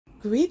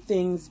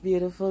Greetings,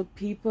 beautiful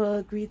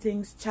people.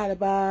 Greetings,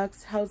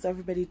 Chatterbox. How's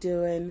everybody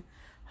doing?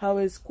 How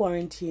is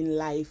quarantine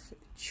life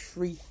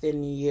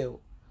treating you?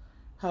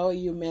 How are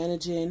you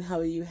managing? How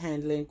are you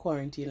handling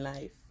quarantine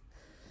life?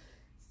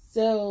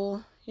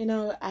 So,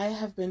 I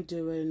have been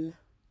doing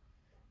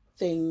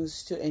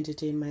things to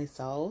entertain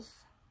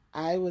myself.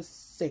 I was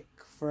sick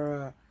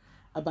for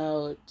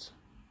about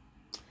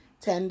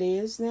 10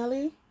 days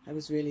nearly. I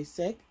was really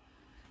sick.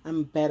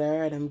 I'm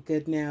better and I'm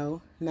good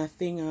now.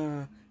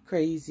 Nothing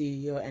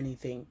crazy or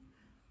anything.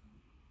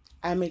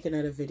 I'll make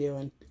another video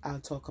and I'll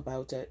talk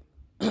about it.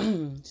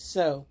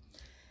 So,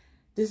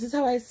 this is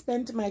how I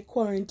spent my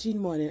quarantine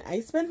morning. I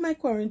spent my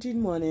quarantine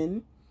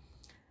morning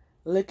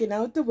looking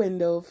out the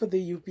window for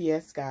the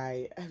UPS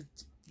guy.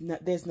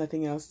 There's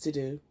nothing else to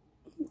do.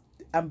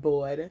 I'm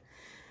bored.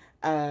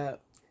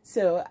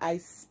 So I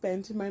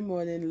spent my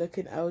morning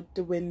looking out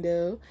the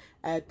window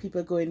at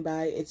people going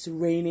by. It's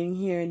raining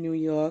here in New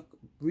York.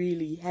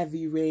 Really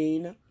heavy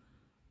rain.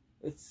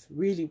 It's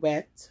really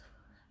wet.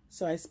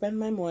 So I spent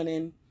my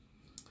morning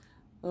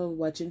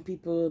watching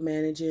people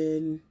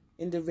managing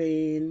in the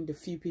rain, the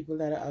few people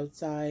that are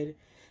outside,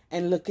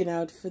 and looking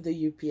out for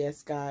the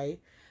UPS guy.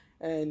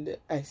 And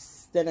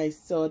then I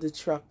saw the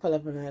truck pull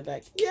up and I was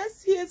like,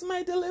 yes, here's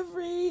my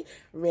delivery.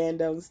 Ran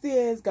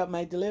downstairs, got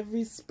my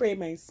delivery, spray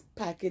my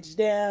package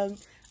down,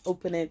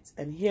 open it,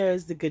 and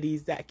here's the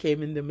goodies that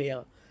came in the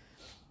mail.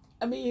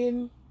 I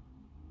mean,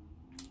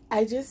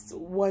 I just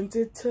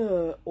wanted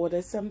to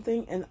order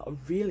something, and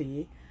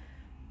really,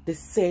 the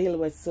sale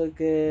was so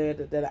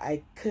good that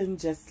I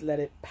couldn't just let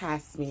it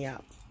pass me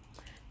up.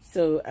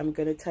 So I'm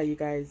going to tell you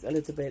guys a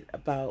little bit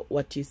about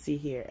what you see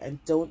here.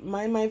 And don't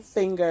mind my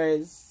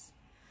fingers.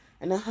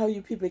 I know how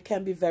you people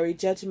can be very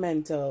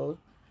judgmental,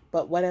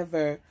 but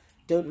whatever.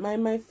 Don't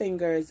mind my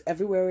fingers.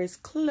 Everywhere is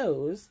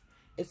closed.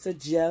 It's a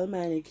gel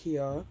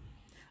manicure.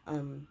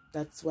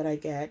 That's what I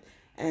get.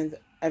 And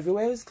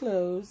everywhere is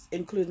closed,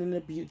 including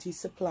the beauty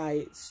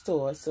supply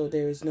store. So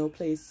there is no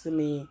place for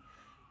me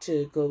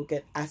to go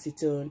get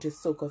acetone to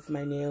soak off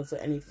my nails or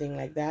anything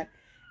like that.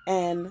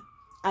 And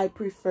I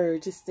prefer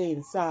to stay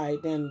inside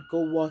than go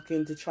walk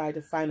in to try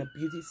to find a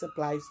beauty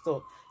supply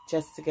store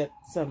just to get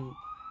some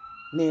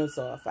nails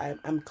off.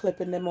 I'm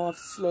clipping them off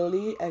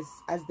slowly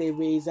as they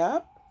raise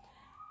up.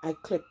 I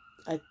clip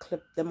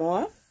them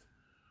off.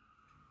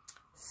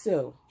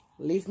 So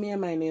leave me and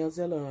my nails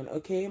alone,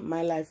 okay?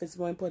 My life is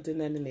more important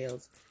than the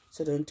nails,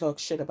 so don't talk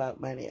shit about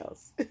my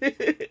nails.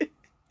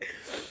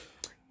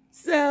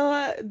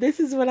 So this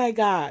is what I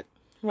got,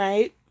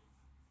 right?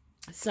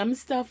 Some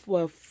stuff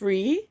were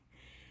free,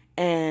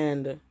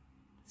 and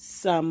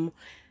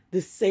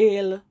the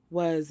sale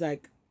was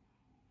like,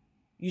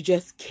 you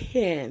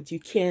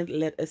can't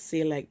let a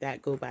sale like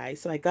that go by.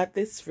 So I got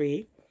this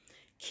free.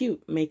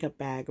 Cute makeup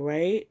bag,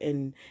 right?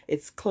 And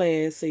it's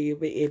clear, so you'll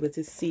be able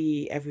to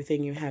see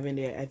everything you have in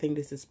there. I think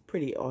this is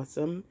pretty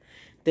awesome.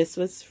 This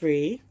was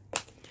free.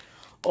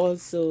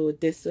 Also,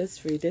 this was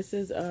free. This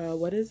is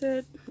what is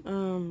it?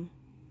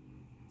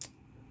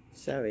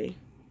 Sorry.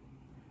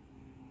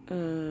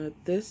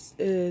 This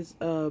is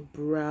a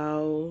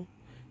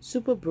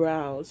super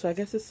brow. So I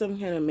guess it's some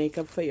kind of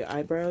makeup for your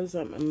eyebrows,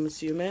 I'm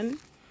assuming.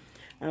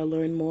 I'll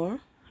learn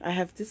more. I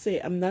have to say,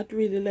 I'm not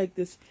really like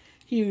this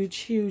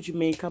huge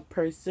makeup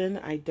person.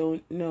 I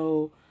don't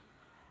know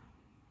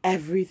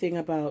everything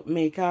about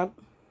makeup.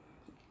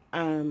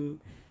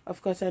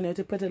 Of course, I know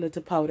to put a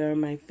little powder on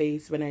my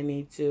face when I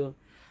need to.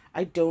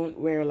 I don't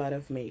wear a lot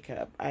of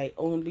makeup. I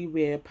only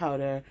wear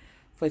powder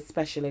for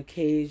special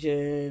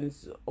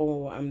occasions,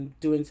 or I'm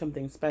doing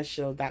something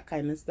special, that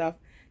kind of stuff,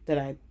 that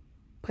I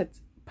put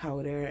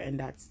powder and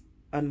that's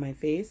on my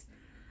face.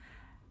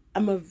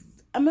 I'm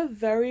a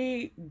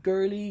very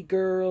girly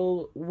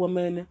girl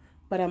woman,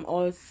 but I'm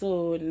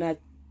also not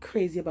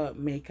crazy about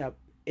makeup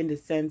in the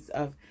sense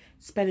of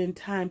spending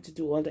time to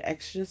do all the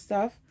extra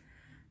stuff.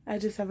 I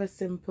just have a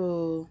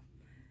simple,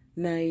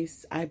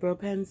 nice eyebrow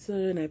pencil,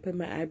 and I put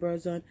my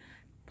eyebrows on,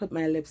 put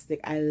my lipstick.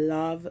 I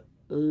love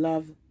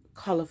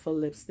colorful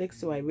lipsticks,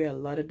 so I wear a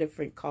lot of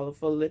different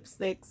colorful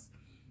lipsticks.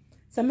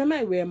 Sometimes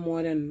I wear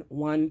more than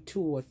 1, 2,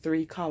 or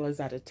 3 colors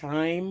at a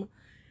time,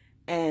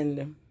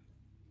 and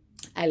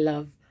I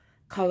love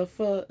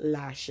colorful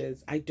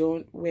lashes. I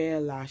don't wear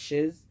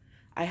lashes.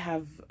 I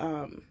have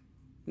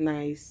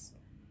nice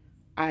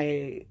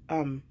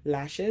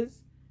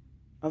lashes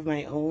of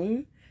my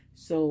own,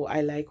 so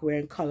I like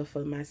wearing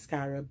colorful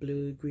mascara,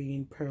 blue,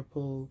 green,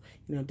 purple,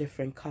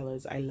 different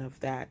colors. I love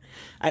that.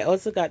 I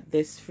also got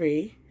this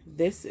free.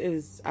 This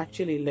is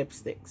actually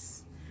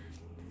lipsticks.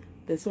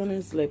 This one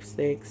is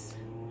lipsticks,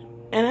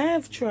 and I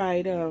have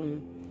tried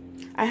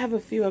I have a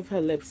few of her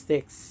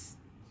lipsticks.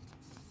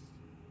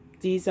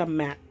 These are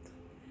matte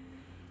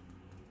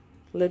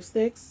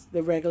lipsticks,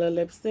 the regular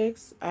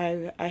lipsticks.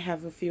 I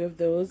have a few of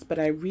those, but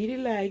I really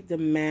like the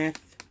matte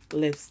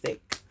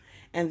lipstick.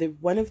 And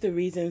one of the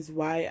reasons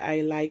why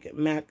I like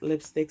matte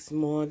lipsticks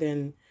more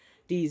than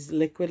these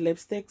liquid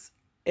lipsticks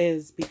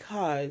is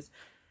because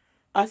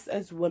us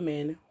as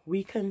women,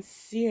 we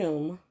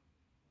consume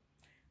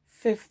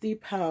 50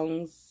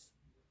 pounds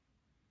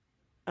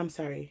I'm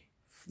sorry,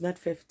 not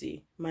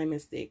 50, my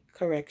mistake,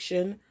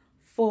 correction,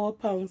 4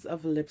 pounds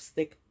of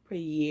lipstick per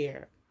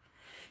year.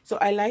 So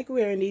I like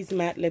wearing these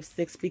matte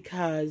lipsticks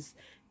because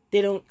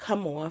they don't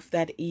come off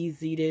that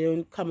easy. They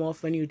don't come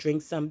off when you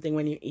drink something,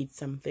 when you eat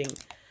something.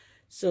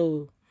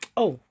 So,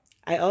 oh,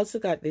 I also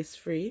got this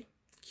free.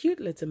 Cute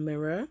little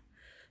mirror.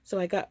 So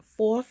I got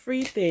 4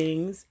 free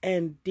things,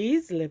 and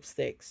these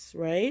lipsticks,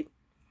 right?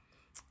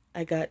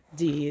 I got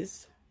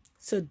these.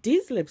 So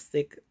these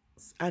lipsticks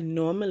are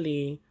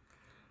normally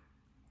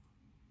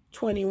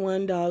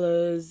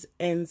 $21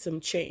 and some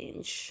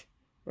change,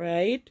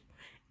 right?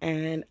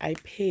 And I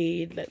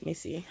paid, let me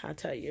see, I'll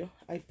tell you.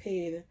 I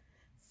paid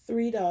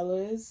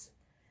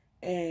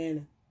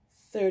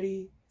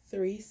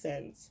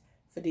 $3.33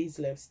 for these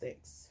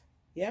lipsticks.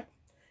 Yep,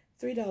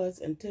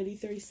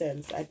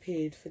 $3.33 I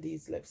paid for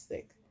these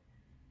lipsticks.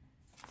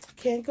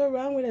 Can't go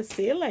wrong with a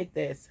sale like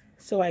this.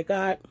 So I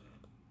got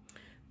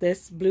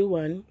this blue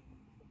one.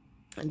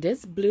 And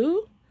this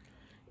blue,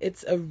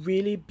 it's a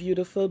really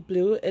beautiful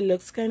blue. It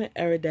looks kind of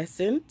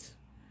iridescent.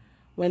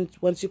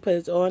 Once you put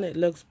it on, it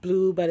looks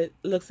blue, but it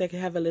looks like it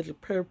have a little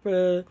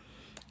purple,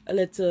 a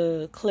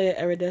little clear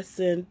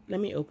iridescent. Let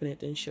me open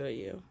it and show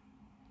you.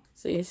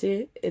 So you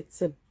see,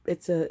 it's a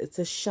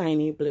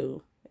shiny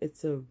blue.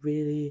 It's a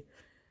really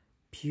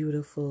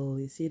beautiful.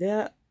 You see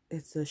that?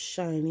 It's a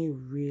shiny,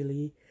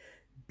 really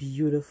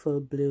beautiful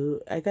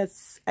blue. I get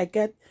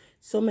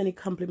so many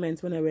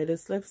compliments when I wear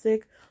this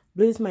lipstick.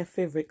 Blue is my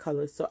favorite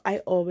color, so I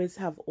always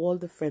have all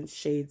different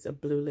shades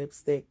of blue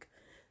lipstick.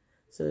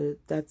 So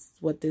that's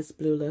what this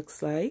blue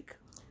looks like.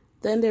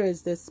 Then there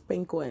is this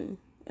pink one,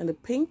 and the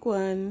pink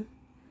one,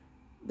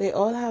 they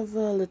all have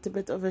a little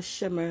bit of a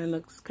shimmer and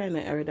looks kind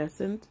of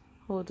iridescent.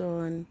 Hold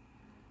on,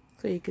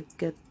 so you could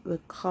get the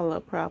color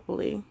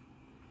properly.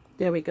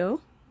 There we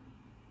go.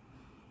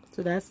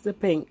 So that's the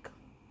pink,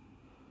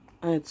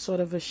 and it's sort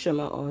of a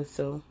shimmer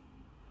also.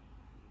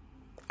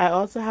 I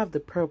also have the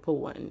purple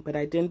one, but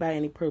I didn't buy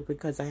any purple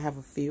because I have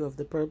a few of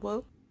the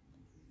purple.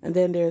 And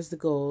then there's the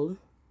gold.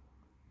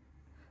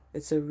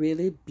 It's a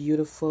really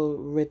beautiful,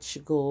 rich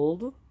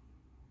gold.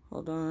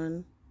 Hold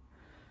on.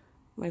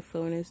 My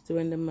phone is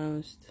doing the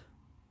most.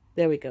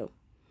 There we go.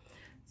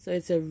 So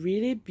it's a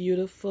really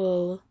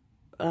beautiful,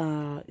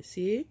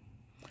 see?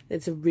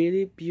 It's a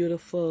really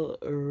beautiful,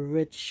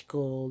 rich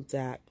gold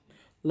that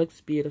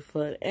looks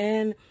beautiful.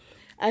 And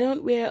I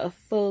don't wear a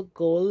full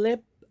gold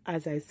lip.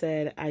 As I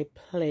said, I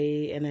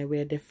play and I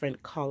wear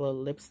different color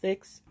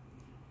lipsticks.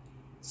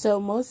 So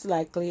most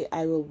likely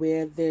I will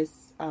wear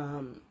this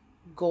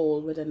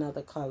gold with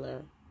another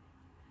color.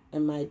 It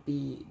might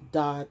be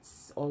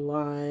dots or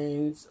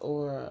lines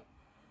or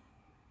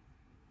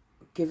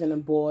given a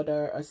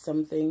border or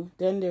something.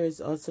 Then there is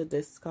also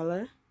this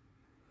color.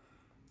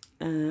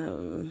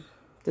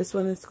 This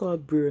one is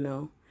called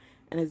Bruno,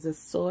 and it's a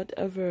sort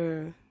of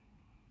a,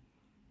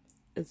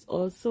 it's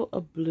also a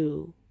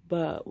blue,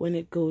 but when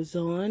it goes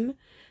on,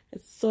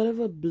 it's sort of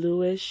a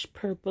bluish,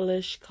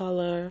 purplish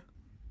color.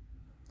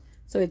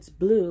 So it's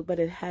blue, but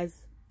it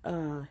has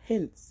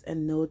hints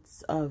and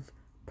notes of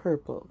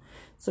purple.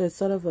 So it's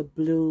sort of a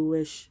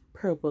bluish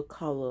purple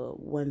color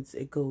once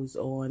it goes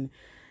on,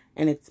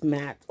 and it's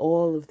matte.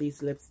 All of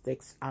these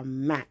lipsticks are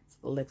matte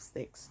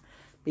lipsticks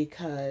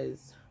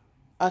because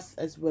us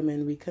as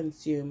women, we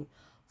consume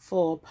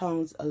 4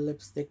 pounds of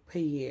lipstick per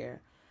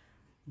year.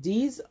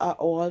 These are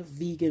all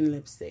vegan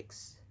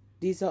lipsticks.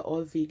 These are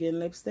all vegan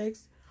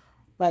lipsticks,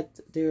 but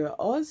there are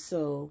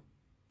also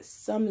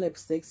some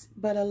lipsticks,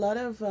 but a lot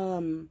of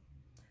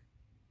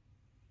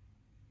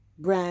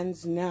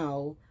brands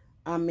now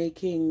are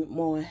making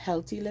more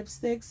healthy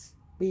lipsticks.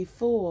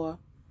 Before,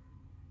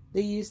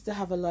 they used to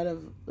have a lot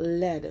of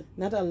lead,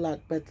 not a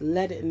lot, but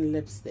lead in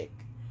lipstick.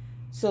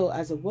 So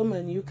as a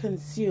woman, you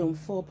consume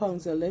 4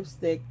 pounds of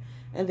lipstick,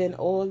 and then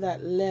all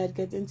that lead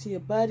gets into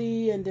your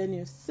body, and then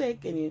you're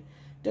sick, and you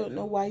don't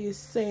know why you're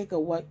sick or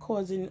what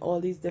causing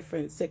all these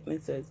different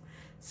sicknesses.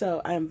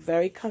 So I'm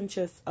very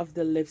conscious of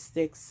the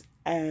lipsticks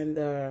and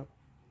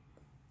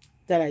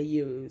that I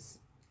use.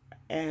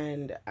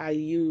 And I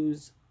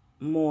use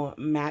more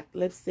matte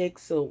lipstick.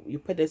 So you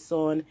put this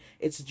on,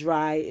 it's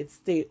dry, it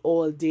stays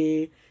all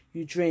day.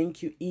 You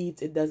drink, you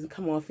eat, it doesn't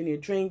come off in your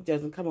drink,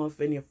 doesn't come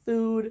off in your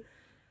food.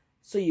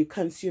 So you're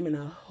consuming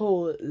a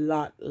whole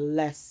lot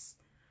less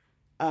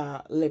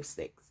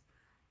lipsticks.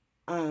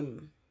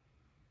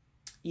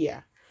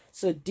 Yeah.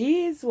 So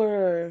these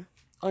were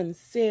on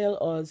sale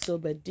also,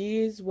 but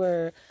these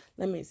were,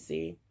 let me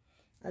see.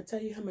 I'll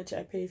tell you how much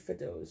I paid for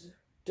those.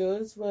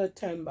 Those were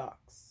 $10.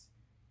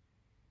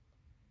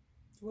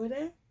 Were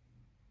they?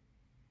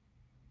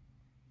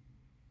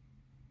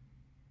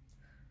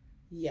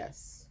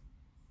 Yes.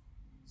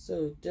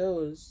 So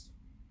those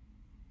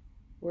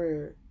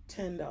were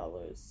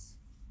 $10.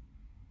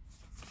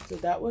 So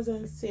that was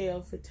on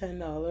sale for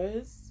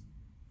 $10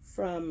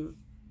 from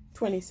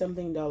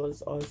 $20-something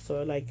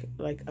also. Like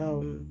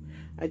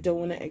I don't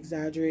want to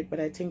exaggerate, but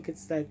I think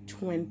it's like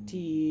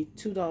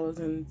 $22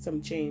 and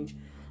some change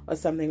or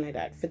something like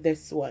that for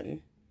this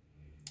one.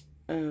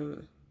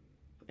 And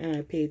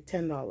I paid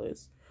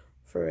 $10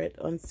 for it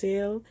on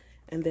sale,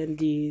 and then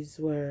these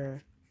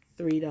were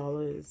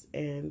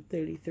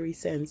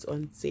 $3.33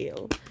 on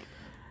sale.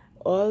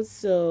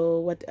 Also,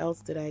 what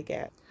else did I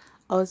get?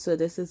 Also,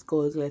 this is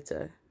gold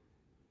glitter.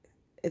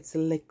 It's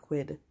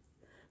liquid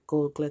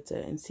gold glitter,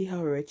 and see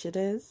how rich it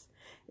is.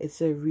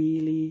 It's a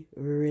really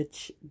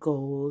rich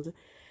gold.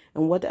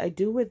 And what I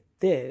do with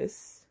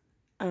this,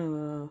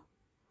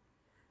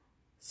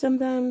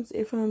 sometimes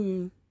if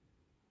I'm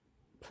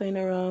playing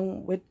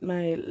around with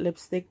my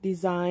lipstick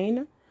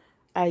design,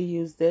 I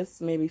use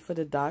this maybe for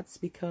the dots,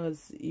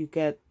 because you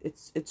get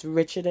it's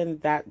richer than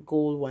that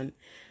gold one.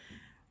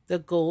 The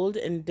gold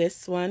in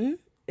this one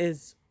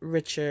is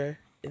richer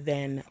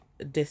than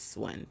this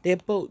one. They're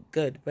both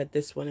good, but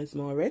this one is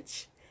more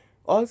rich.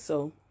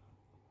 Also,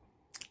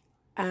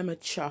 I'm a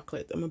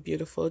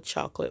beautiful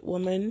chocolate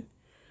woman.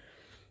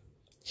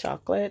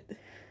 Chocolate.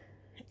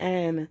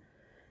 And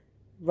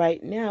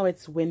right now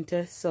it's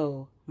winter,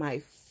 so my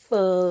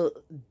full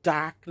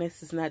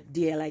darkness is not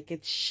there like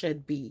it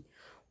should be.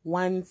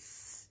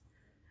 Once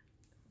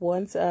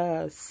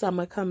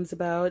summer comes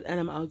about and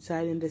I'm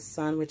outside in the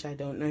sun, which I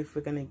don't know if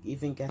we're gonna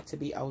even get to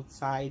be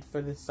outside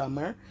for the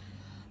summer,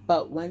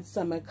 but when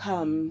summer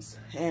comes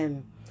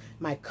and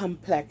my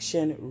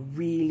complexion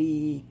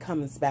really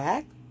comes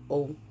back,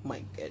 oh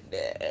my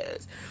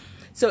goodness.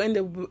 So in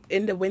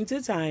the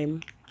winter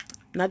time,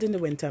 not in the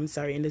winter, I'm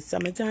sorry, in the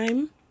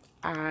summertime,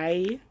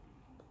 I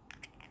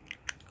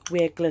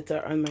wear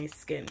glitter on my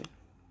skin,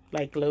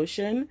 like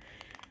lotion.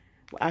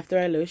 After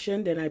I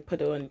lotion, then I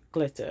put on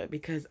glitter,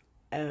 because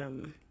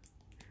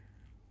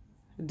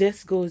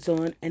this goes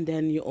on and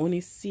then you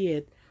only see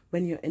it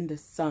when you're in the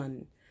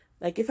sun.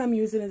 Like if I'm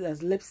using it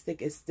as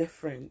lipstick, it's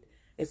different,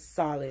 it's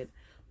solid.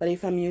 But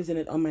if I'm using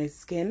it on my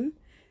skin,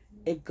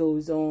 it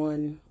goes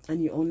on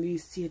and you only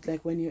see it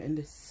like when you're in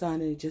the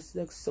sun, and it just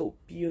looks so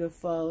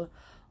beautiful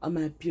on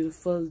my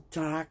beautiful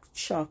dark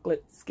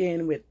chocolate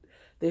skin with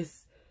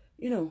this,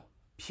 you know,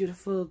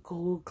 beautiful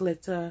gold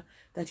glitter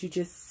that you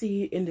just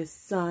see in the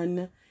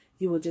sun.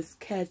 You will just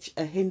catch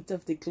a hint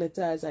of the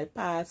glitter as I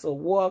pass or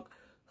walk.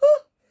 Whew.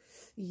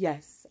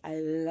 Yes, I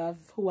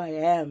love who I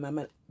am. I'm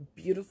a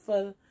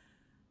beautiful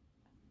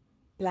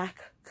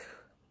Black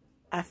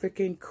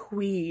African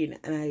queen,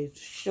 and I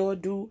sure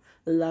do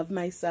love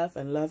myself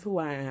and love who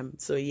I am.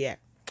 So yeah,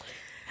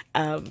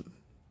 so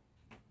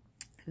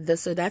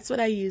that's what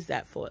I use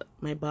that for,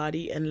 my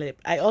body and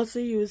lip. I also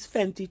use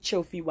Fenty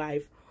Trophy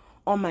Wife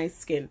on my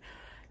skin.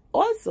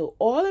 Also,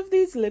 all of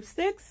these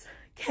lipsticks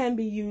can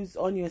be used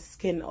on your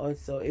skin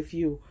also if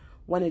you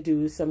want to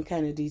do some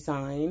kind of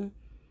design.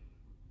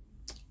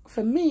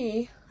 For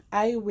me,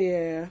 I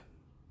wear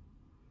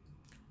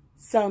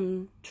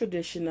some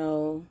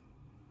traditional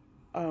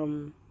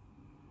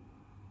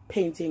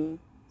painting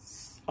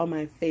on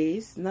my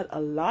face. Not a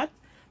lot,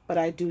 but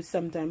I do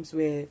sometimes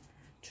wear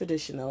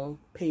traditional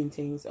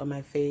paintings on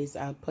my face.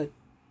 I'll put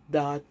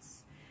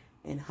dots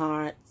and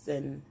hearts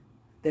and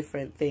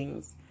different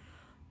things.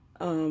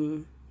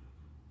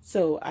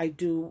 So I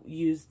do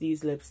use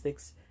these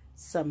lipsticks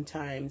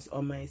sometimes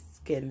on my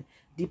skin,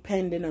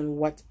 depending on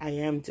what I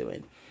am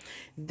doing.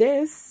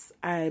 This,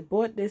 I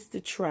bought this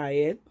to try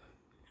it.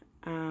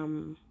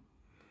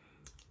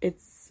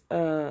 It's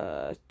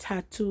a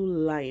tattoo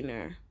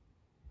liner,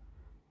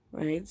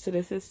 right? So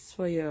this is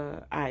for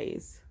your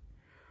eyes.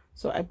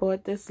 So I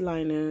bought this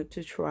liner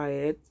to try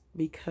it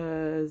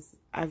because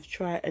I've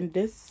tried, and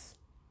this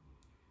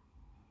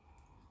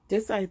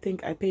I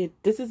think I paid,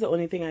 this is the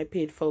only thing I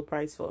paid full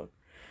price for.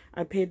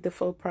 I paid the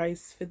full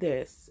price for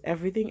this.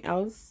 Everything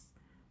else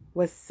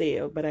was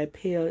sale, but I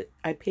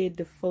paid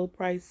the full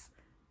price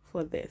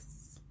for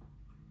this.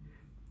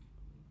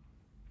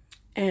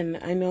 And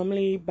I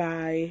normally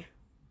buy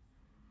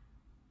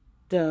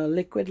the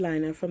liquid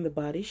liner from the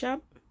Body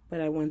Shop,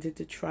 but I wanted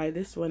to try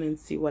this one and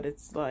see what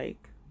it's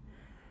like.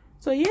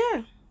 So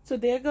yeah, so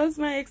there goes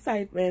my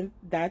excitement.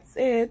 That's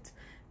it.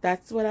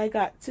 That's what I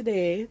got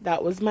today.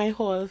 That was my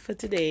haul for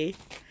today.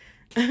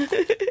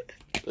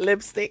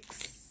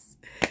 Lipsticks.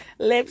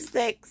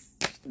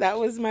 That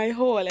was my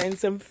haul, and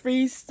some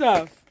free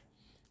stuff.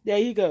 There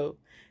you go.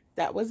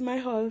 That was my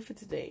haul for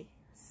today.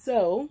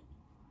 So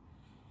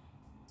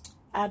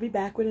I'll be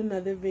back with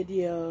another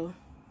video.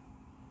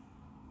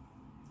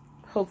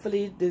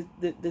 Hopefully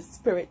the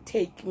spirit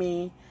take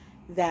me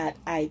that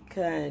I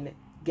can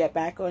get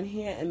back on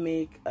here and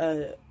make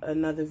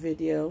another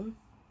video.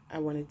 I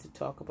wanted to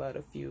talk about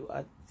a few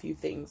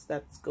things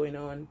that's going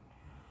on.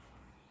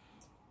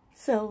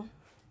 So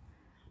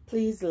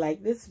please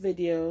like this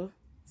video,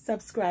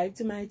 subscribe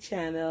to my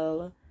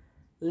channel,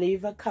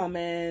 leave a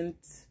comment.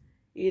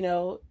 You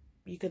know,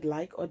 you could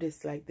like or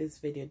dislike this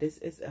video. This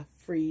is a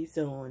free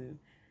zone.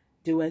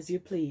 Do as you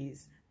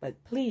please.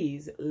 But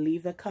please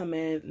leave a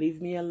comment,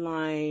 leave me a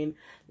line,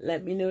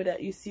 let me know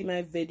that you see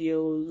my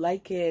video,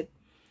 like it,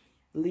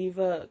 leave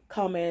a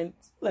comment,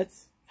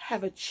 let's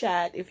have a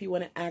chat if you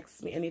want to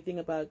ask me anything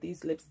about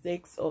these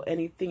lipsticks or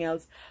anything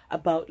else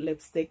about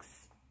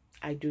lipsticks.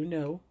 I do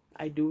know.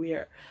 I do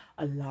wear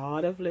a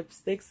lot of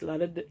lipsticks, a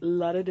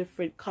lot of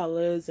different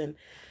colors, and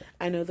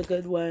I know the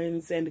good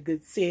ones and the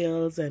good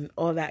sales and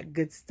all that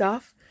good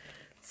stuff.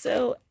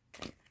 So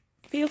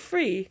feel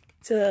free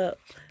to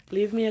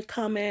leave me a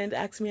comment,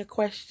 ask me a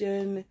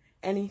question,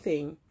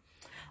 anything.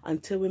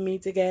 Until we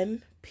meet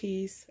again,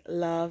 peace,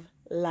 love,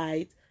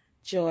 light,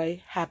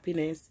 joy,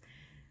 happiness.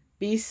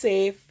 Be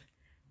safe,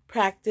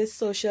 practice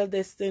social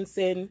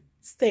distancing,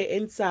 stay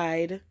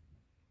inside.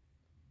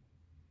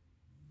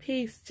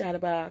 Peace,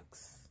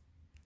 Chatterbox.